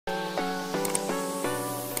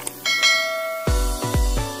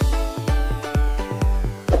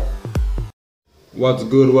What's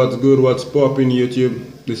good, what's poppin' YouTube?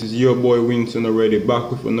 This is your boy Winston already,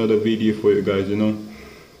 back with another video for you guys,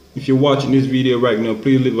 If you're watching this video right now,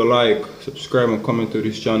 please leave a like, subscribe and comment to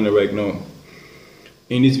this channel right now.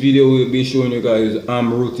 In this video we'll be showing you guys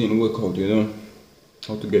arm routine workout,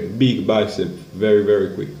 how to get big bicep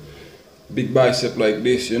very quick. Big bicep like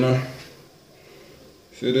this, See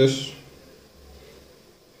this?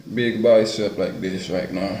 Big bicep like this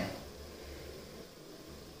right now.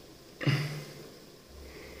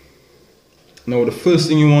 Now the first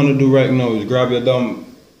thing you want to do right now is grab your dumb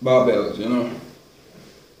barbells,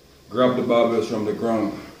 Grab the barbells from the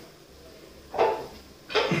ground.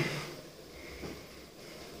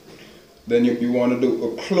 Then you want to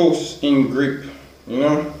do a close in grip,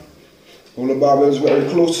 Hold the barbells very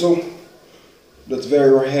close, so that's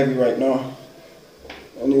very heavy right now.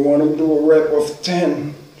 And you want to do a rep of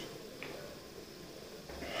 10.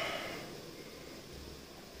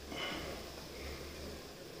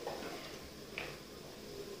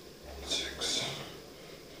 6,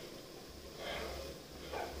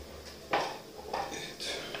 8,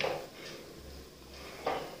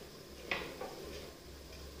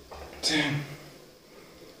 10.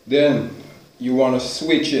 Then you want to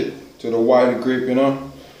switch it to the wider grip,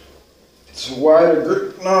 It's a wider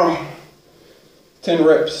grip now. 10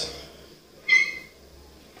 reps.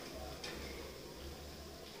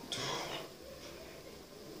 2,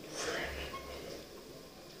 3,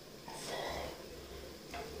 4,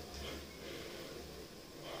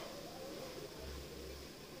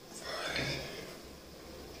 5.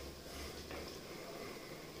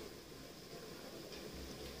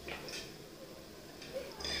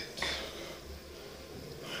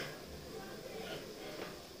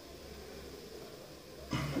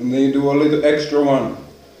 And then you do a little extra one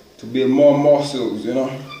to build more muscles, You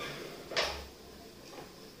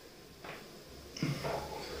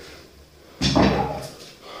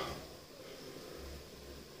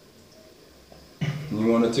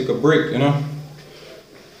want to take a break, You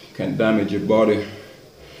can't damage your body.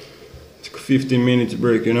 Take a 15 minutes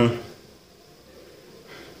break,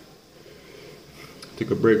 Take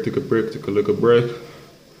a break, take a little break.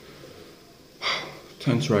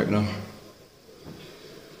 Tense right now.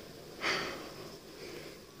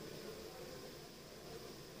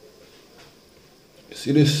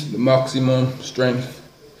 See this, the maximum strength.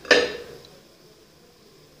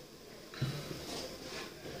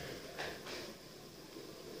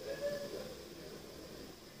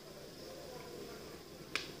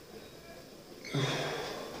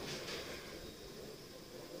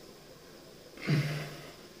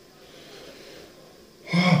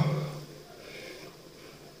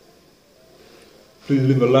 Please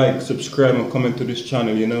leave a like, subscribe and comment to this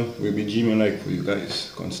channel, We'll be gymming like for you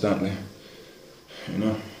guys constantly.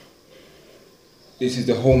 This is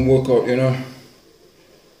the home workout, Yeah,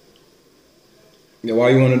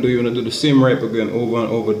 what you want to do the same rep again over and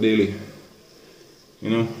over daily,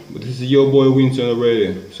 But this is your boy Winston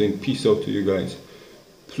already, saying peace out to you guys.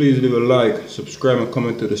 Please leave a like, subscribe and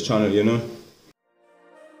comment to this channel,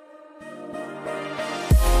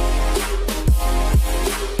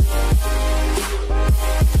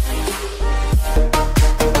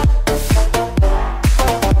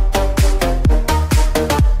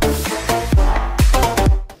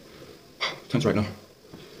 Tense right now.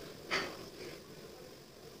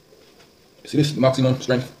 See this, maximum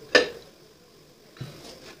strength.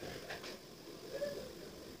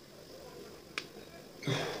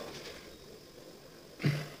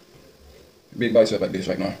 Big bicep like this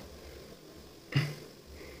right now.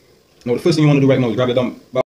 Now the first thing you want to do right now is grab your dumb